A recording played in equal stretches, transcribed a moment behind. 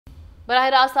बराह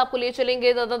रास्त आपको ले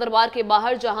चलेंगे दादा दरबार के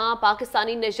बाहर, जहां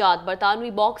पाकिस्तानी निजात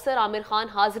बरतानवी बॉक्सर आमिर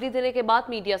खान हाजिरी देने के बाद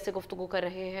मीडिया से गुफ्तगू कर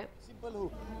रहे हैं।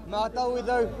 मैं आता हूँ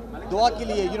इधर दुआ के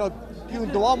लिए, क्यों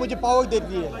दुआ मुझे पावर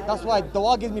देती है, that's why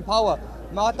दुआ gives me power।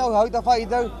 मैं आता हूँ हर दफ़ा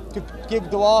इधर to give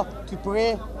दुआ, to pray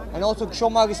and also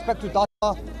show my respect to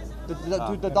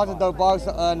the Data Darbar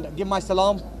and give my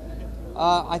salam।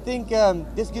 I think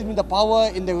this gives me the power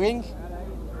in the ring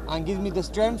and gives me the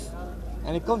strength,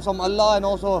 and it comes from Allah, and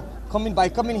also by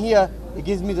coming here it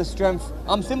gives me the strength।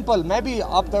 I'm simple, maybe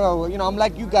after I'm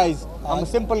like you guys, I'm a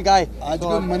simple guy। आज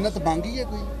कोई मन्नत मांगी है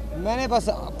कोई? मैंने बस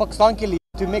पाकिस्तान के लिए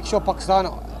to make sure Pakistan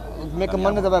make a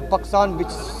mannat about Pakistan,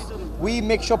 which we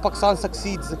make sure Pakistan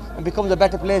succeeds and becomes a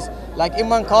better place। Like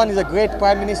Imran Khan is a great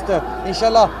prime minister,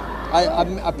 inshallah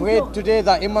I pray today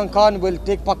that Imran Khan will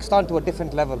take Pakistan to a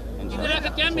different level।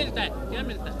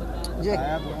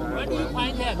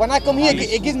 When I come here,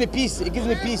 it gives me peace. It gives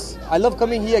me peace. I love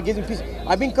coming here. It gives me peace.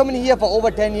 I've been coming here for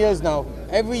over 10 years now.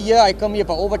 Every year I come here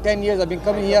for over 10 years. I've been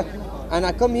coming here, and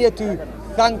I come here to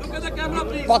thank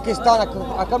Pakistan.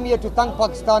 I come here to thank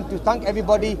Pakistan, to thank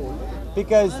everybody,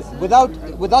 because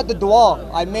without the dua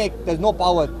I make, there's no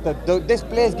power. This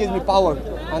place gives me power,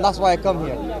 and that's why I come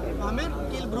here। Amir,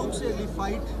 kill book से अगली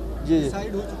fight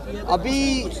decide हो चुकी है?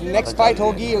 अभी next fight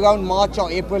होगी around March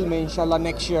और अप्रैल में इंशाल्लाह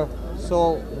next year. So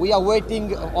we are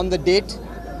waiting on the date.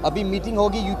 अभी मीटिंग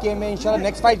होगी यूके में, इंशाल्लाह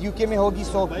नेक्स्ट फाइट यूके में होगी।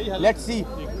 सो लेट्स सी,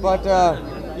 बट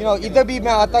इधर भी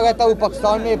मैं आता रहता हूँ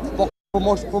पाकिस्तान में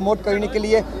प्रमोट करने के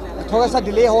लिए। थोड़ा सा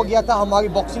डिले हो गया था हमारी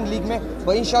बॉक्सिंग लीग में,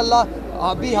 पर इंशाल्लाह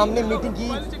अभी हमने मीटिंग की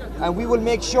and we will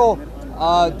make sure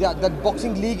that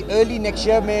boxing league early next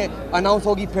year में अनाउंस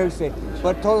होगी फिर से।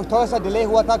 बट थोड़ा सा डिले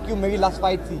हुआ था क्यों मेरी लास्ट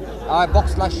फाइट थी। आई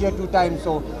बॉक्स लास्ट ईयर 2 टाइम्स,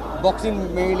 सो बॉक्सिंग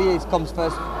मेरे लिए कम्स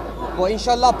फर्स्ट। तो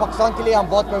इंशाल्लाह पाकिस्तान के लिए हम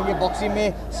बहुत करेंगे बॉक्सिंग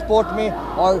में, स्पोर्ट में।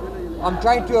 और I'm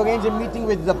trying to arrange a meeting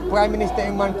with the Prime Minister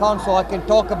Imran Khan so I can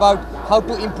talk about how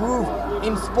to improve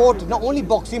in sport, not only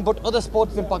boxing but other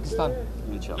sports in Pakistan।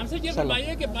 हमसे ये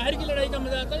फरमाइए कि बाहर की लड़ाई का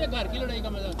मजा आता है या घर की लड़ाई का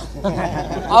मजा आता है?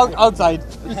 Outside।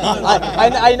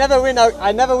 I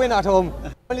never win at home।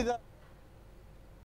 Only the